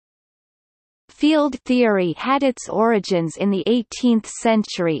Field theory had its origins in the 18th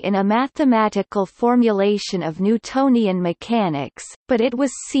century in a mathematical formulation of Newtonian mechanics, but it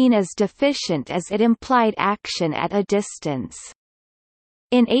was seen as deficient as it implied action at a distance.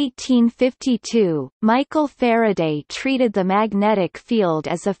 In 1852, Michael Faraday treated the magnetic field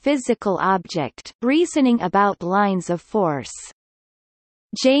as a physical object, reasoning about lines of force.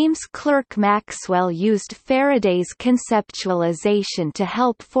 James Clerk Maxwell used Faraday's conceptualization to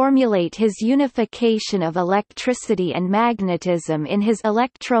help formulate his unification of electricity and magnetism in his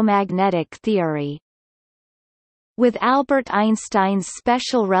electromagnetic theory. With Albert Einstein's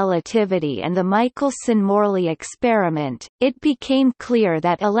special relativity and the Michelson–Morley experiment, it became clear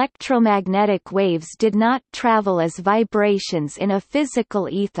that electromagnetic waves did not travel as vibrations in a physical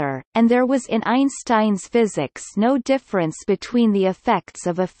ether, and there was in Einstein's physics no difference between the effects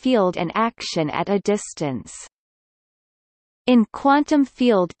of a field and action at a distance. In quantum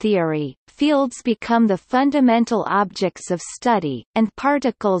field theory, fields become the fundamental objects of study, and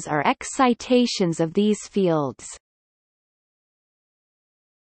particles are excitations of these fields.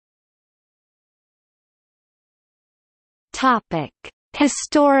 Topic: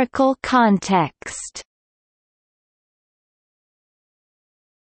 Historical context.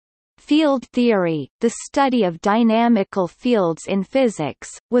 Field theory, the study of dynamical fields in physics,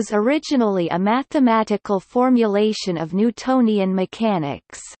 was originally a mathematical formulation of Newtonian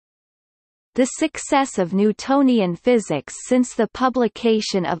mechanics. The success of Newtonian physics since the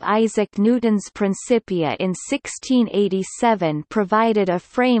publication of Isaac Newton's Principia in 1687 provided a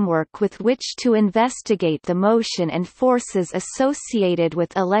framework with which to investigate the motion and forces associated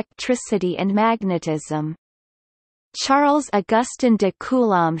with electricity and magnetism. Charles Augustin de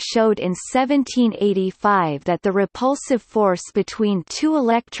Coulomb showed in 1785 that the repulsive force between two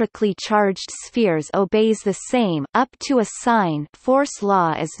electrically charged spheres obeys the same up to a sign force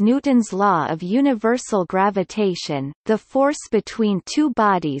law as Newton's law of universal gravitation. The force between two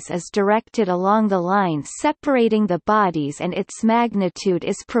bodies is directed along the line separating the bodies, and its magnitude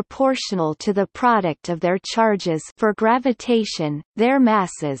is proportional to the product of their charges for gravitation, their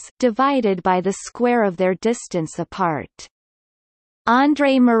masses, divided by the square of their distance apart.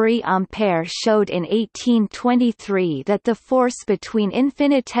 André-Marie Ampère showed in 1823 that the force between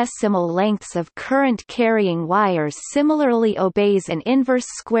infinitesimal lengths of current-carrying wires similarly obeys an inverse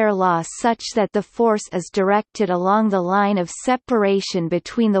square law such that the force is directed along the line of separation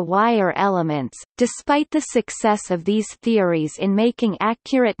between the wire elements. Despite the success of these theories in making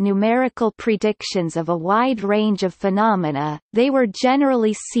accurate numerical predictions of a wide range of phenomena, they were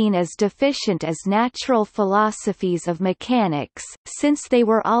generally seen as deficient as natural philosophies of mechanics, since they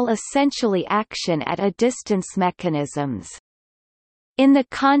were all essentially action at a distance mechanisms. In the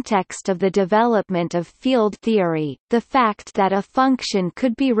context of the development of field theory, the fact that a function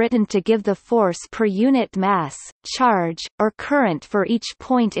could be written to give the force per unit mass, charge, or current for each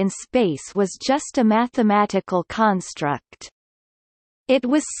point in space was just a mathematical construct. It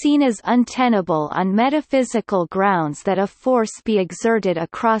was seen as untenable on metaphysical grounds that a force be exerted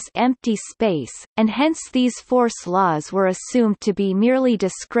across empty space, and hence these force laws were assumed to be merely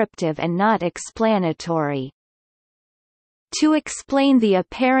descriptive and not explanatory. To explain the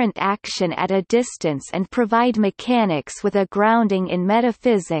apparent action at a distance and provide mechanics with a grounding in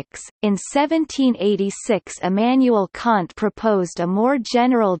metaphysics, in 1786 Immanuel Kant proposed a more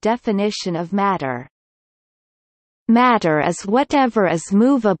general definition of matter. Matter is whatever is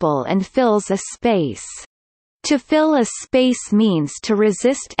movable and fills a space. To fill a space means to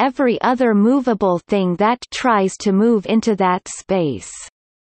resist every other movable thing that tries to move into that space.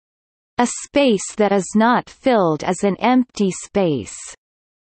 A space that is not filled is an empty space.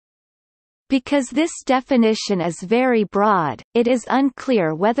 Because this definition is very broad, it is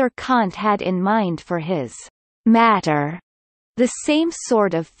unclear whether Kant had in mind for his matter the same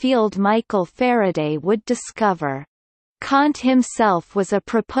sort of field Michael Faraday would discover. Kant himself was a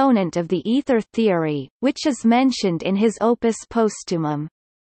proponent of the ether theory, which is mentioned in his Opus Posthumum.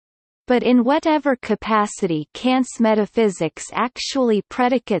 But in whatever capacity Kant's metaphysics actually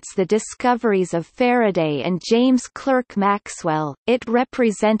predicates the discoveries of Faraday and James Clerk Maxwell, it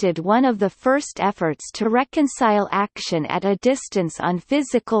represented one of the first efforts to reconcile action at a distance on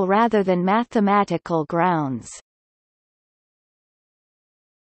physical rather than mathematical grounds.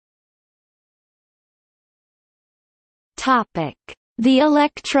 The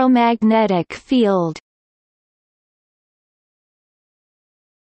electromagnetic field.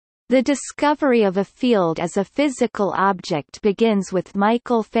 The discovery of a field as a physical object begins with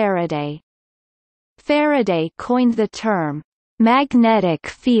Michael Faraday. Faraday coined the term magnetic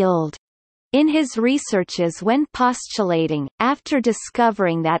field In his researches when postulating, after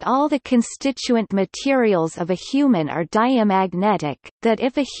discovering that all the constituent materials of a human are diamagnetic, that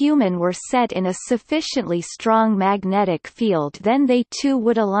if a human were set in a sufficiently strong magnetic field then they too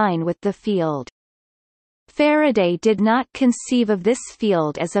would align with the field. Faraday did not conceive of this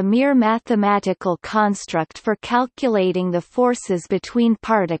field as a mere mathematical construct for calculating the forces between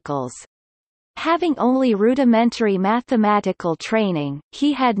particles. Having only rudimentary mathematical training,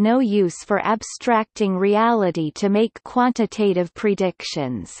 he had no use for abstracting reality to make quantitative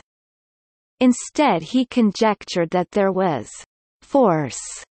predictions. Instead he conjectured that there was force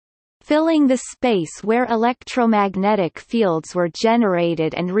filling the space where electromagnetic fields were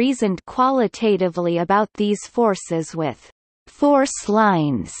generated and reasoned qualitatively about these forces with force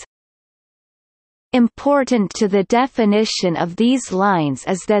lines. Important to the definition of these lines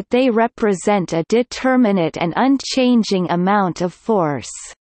is that they represent a determinate and unchanging amount of force.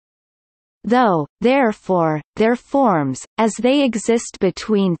 Though, therefore, their forms, as they exist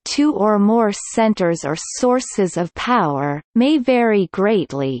between two or more centers or sources of power, may vary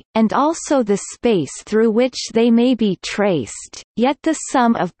greatly, and also the space through which they may be traced, yet the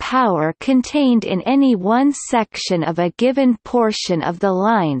sum of power contained in any one section of a given portion of the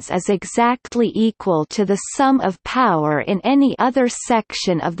lines is exactly equal to the sum of power in any other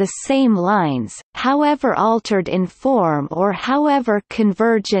section of the same lines, however altered in form or however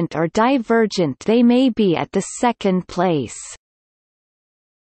convergent or divergent they may be at the second place.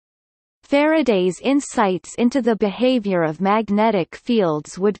 Faraday's insights into the behavior of magnetic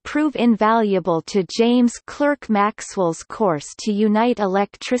fields would prove invaluable to James Clerk Maxwell's course to unite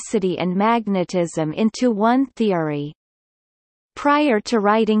electricity and magnetism into one theory. Prior to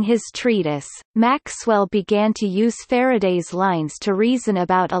writing his treatise, Maxwell began to use Faraday's lines to reason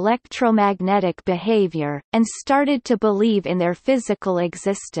about electromagnetic behavior, and started to believe in their physical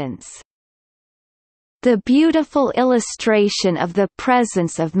existence. The beautiful illustration of the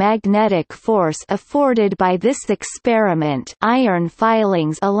presence of magnetic force afforded by this experiment, iron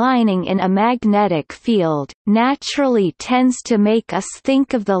filings aligning in a magnetic field, naturally tends to make us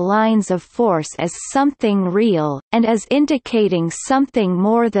think of the lines of force as something real, and as indicating something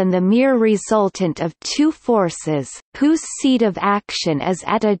more than the mere resultant of two forces, whose seat of action is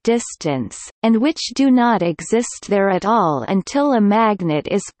at a distance, and which do not exist there at all until a magnet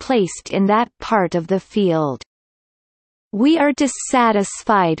is placed in that part of the field. We are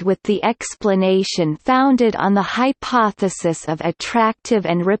dissatisfied with the explanation founded on the hypothesis of attractive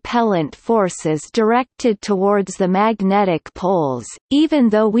and repellent forces directed towards the magnetic poles, even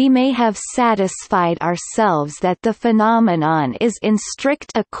though we may have satisfied ourselves that the phenomenon is in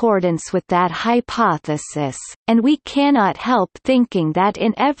strict accordance with that hypothesis, and we cannot help thinking that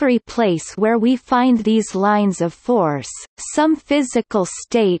in every place where we find these lines of force, some physical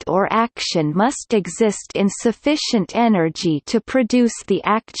state or action must exist in sufficient energy to produce the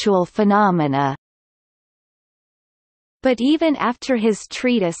actual phenomena. But even after his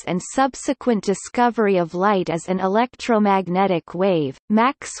treatise and subsequent discovery of light as an electromagnetic wave,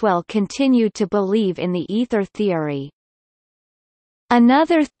 Maxwell continued to believe in the ether theory.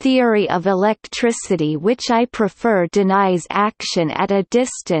 Another theory of electricity which I prefer denies action at a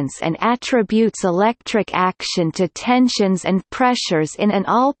distance and attributes electric action to tensions and pressures in an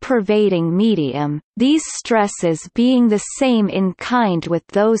all-pervading medium, these stresses being the same in kind with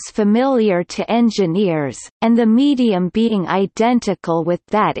those familiar to engineers, and the medium being identical with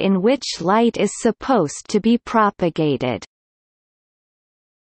that in which light is supposed to be propagated.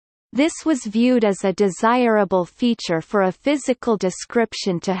 This was viewed as a desirable feature for a physical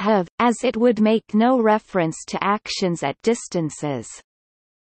description to have, as it would make no reference to actions at distances.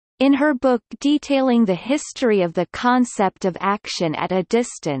 In her book detailing the history of the concept of action at a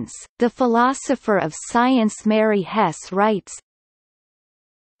distance, the philosopher of science Mary Hess writes,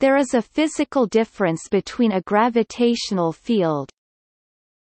 "There is a physical difference between a gravitational field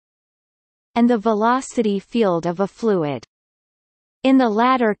and the velocity field of a fluid. In the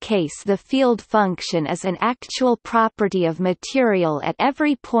latter case the field function is an actual property of material at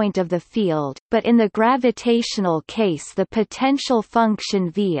every point of the field, but in the gravitational case the potential function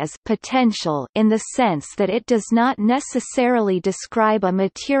V is potential in the sense that it does not necessarily describe a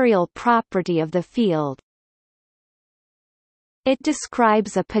material property of the field. It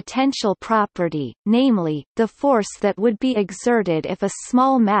describes a potential property, namely, the force that would be exerted if a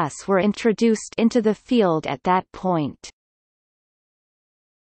small mass were introduced into the field at that point."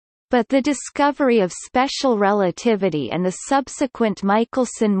 But the discovery of special relativity and the subsequent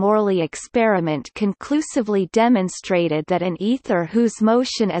Michelson–Morley experiment conclusively demonstrated that an ether whose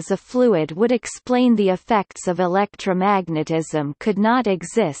motion as a fluid would explain the effects of electromagnetism could not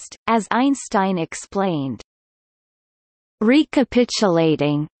exist, as Einstein explained.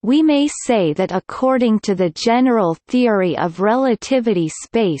 Recapitulating, we may say that according to the general theory of relativity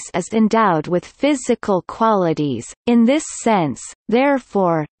space is endowed with physical qualities. In this sense,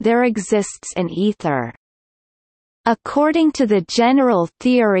 therefore, there exists an ether. According to the general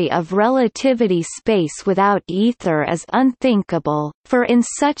theory of relativity space without ether is unthinkable, for in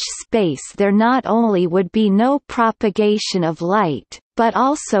such space there not only would be no propagation of light, but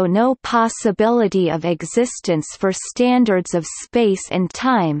also no possibility of existence for standards of space and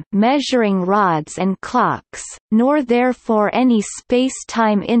time, measuring rods and clocks, nor therefore any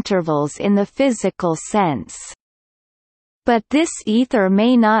space-time intervals in the physical sense. But this ether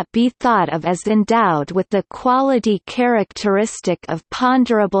may not be thought of as endowed with the quality characteristic of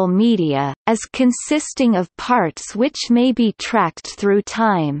ponderable media, as consisting of parts which may be tracked through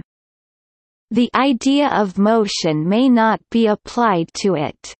time. The idea of motion may not be applied to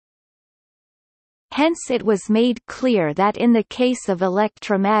it. Hence it was made clear that in the case of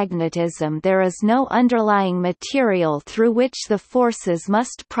electromagnetism there is no underlying material through which the forces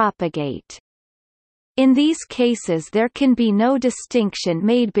must propagate. In these cases there can be no distinction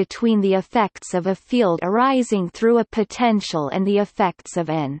made between the effects of a field arising through a potential and the effects of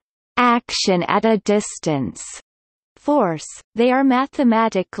an action at a distance force. They are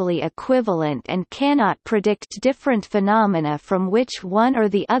mathematically equivalent and cannot predict different phenomena from which one or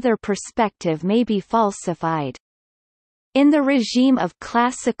the other perspective may be falsified. In the regime of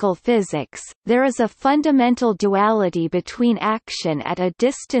classical physics, there is a fundamental duality between action at a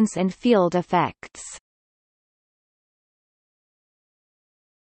distance and field effects.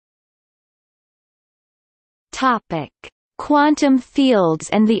 Topic: Quantum fields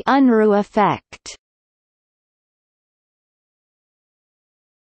and the Unruh effect.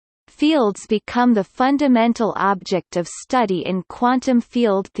 Fields become the fundamental object of study in quantum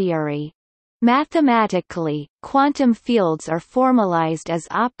field theory. Mathematically, quantum fields are formalized as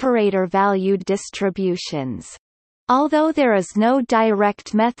operator-valued distributions. Although there is no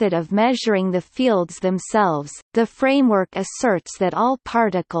direct method of measuring the fields themselves, the framework asserts that all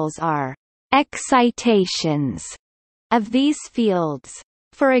particles are excitations of these fields.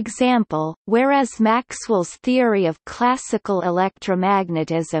 For example, whereas Maxwell's theory of classical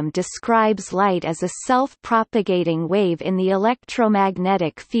electromagnetism describes light as a self-propagating wave in the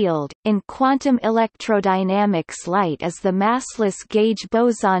electromagnetic field, in quantum electrodynamics light is the massless gauge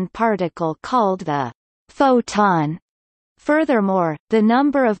boson particle called the photon. Furthermore, the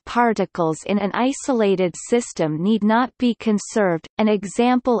number of particles in an isolated system need not be conserved. An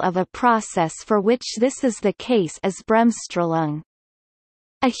example of a process for which this is the case is Bremsstrahlung.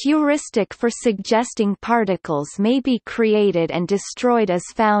 A heuristic for suggesting particles may be created and destroyed is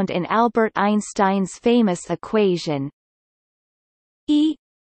found in Albert Einstein's famous equation E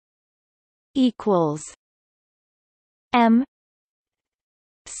equals m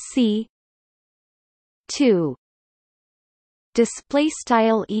c 2. Display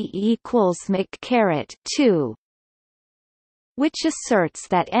style E equals mc caret 2, which asserts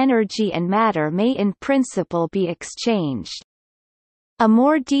that energy and matter may in principle be exchanged. A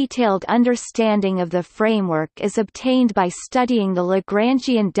more detailed understanding of the framework is obtained by studying the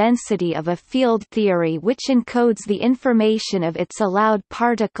Lagrangian density of a field theory which encodes the information of its allowed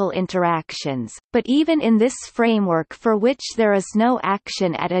particle interactions, but even in this framework for which there is no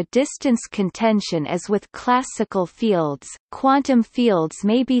action at a distance contention as with classical fields, quantum fields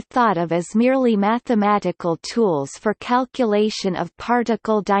may be thought of as merely mathematical tools for calculation of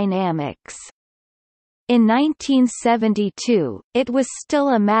particle dynamics. In 1972, it was still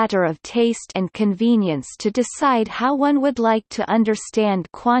a matter of taste and convenience to decide how one would like to understand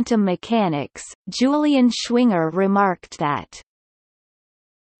quantum mechanics. Julian Schwinger remarked that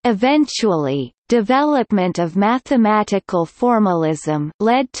eventually, development of mathematical formalism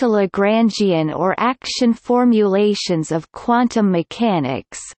led to Lagrangian or action formulations of quantum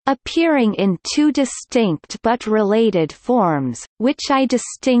mechanics, appearing in two distinct but related forms, which I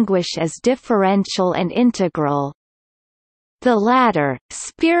distinguish as differential and integral. The latter,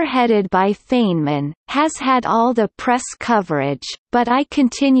 spearheaded by Feynman, has had all the press coverage, but I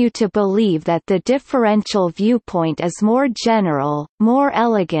continue to believe that the differential viewpoint is more general, more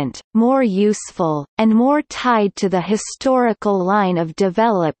elegant, more useful, and more tied to the historical line of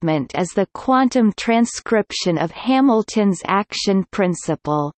development as the quantum transcription of Hamilton's action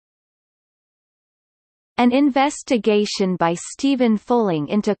principle. An investigation by Stephen Fulling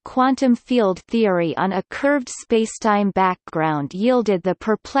into quantum field theory on a curved spacetime background yielded the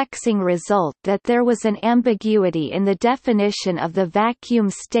perplexing result that there was an ambiguity in the definition of the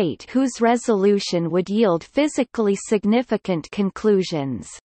vacuum state whose resolution would yield physically significant conclusions.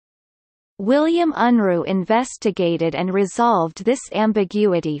 William Unruh investigated and resolved this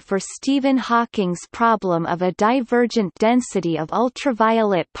ambiguity for Stephen Hawking's problem of a divergent density of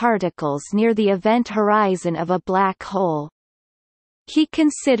ultraviolet particles near the event horizon of a black hole. He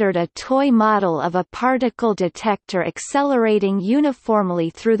considered a toy model of a particle detector accelerating uniformly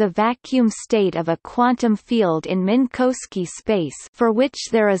through the vacuum state of a quantum field in Minkowski space for which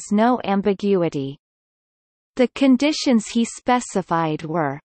there is no ambiguity. The conditions he specified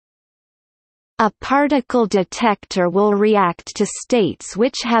were: a particle detector will react to states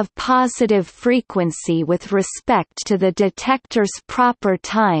which have positive frequency with respect to the detector's proper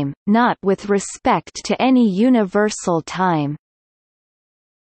time, not with respect to any universal time.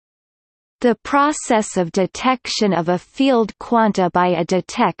 The process of detection of a field quanta by a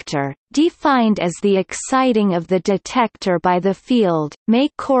detector, defined as the exciting of the detector by the field, may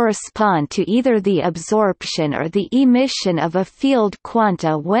correspond to either the absorption or the emission of a field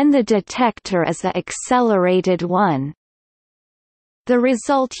quanta when the detector is a accelerated one. The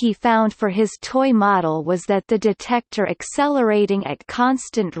result he found for his toy model was that the detector accelerating at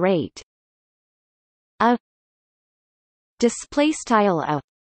constant rate a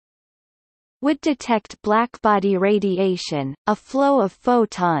would detect blackbody radiation, a flow of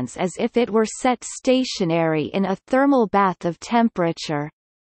photons as if it were set stationary in a thermal bath of temperature.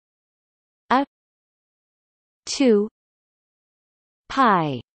 A 2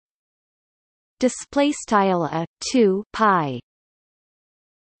 pi a 2 pi.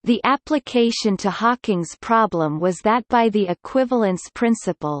 The application to Hawking's problem was that by the equivalence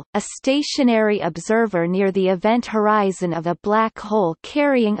principle, a stationary observer near the event horizon of a black hole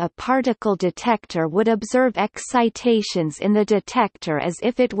carrying a particle detector would observe excitations in the detector as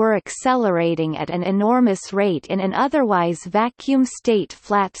if it were accelerating at an enormous rate in an otherwise vacuum state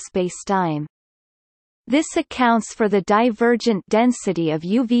flat spacetime. This accounts for the divergent density of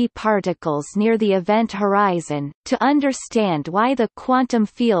UV particles near the event horizon. To understand why the quantum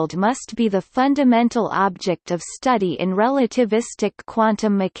field must be the fundamental object of study in relativistic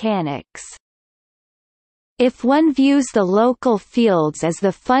quantum mechanics. If one views the local fields as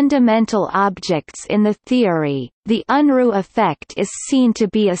the fundamental objects in the theory, the Unruh effect is seen to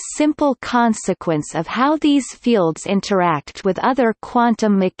be a simple consequence of how these fields interact with other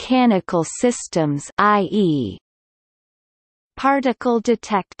quantum mechanical systems, i.e., particle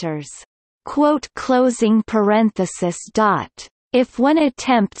detectors. If one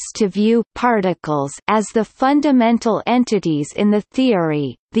attempts to view particles as the fundamental entities in the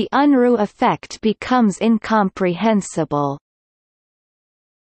theory, the Unruh effect becomes incomprehensible.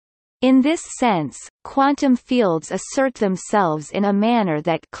 In this sense, quantum fields assert themselves in a manner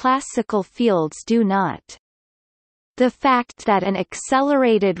that classical fields do not. The fact that an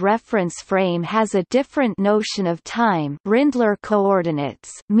accelerated reference frame has a different notion of time, Rindler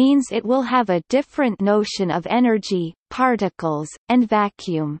coordinates, means it will have a different notion of energy, particles, and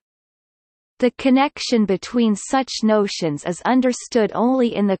vacuum. The connection between such notions is understood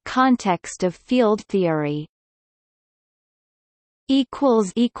only in the context of field theory.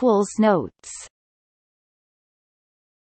 Notes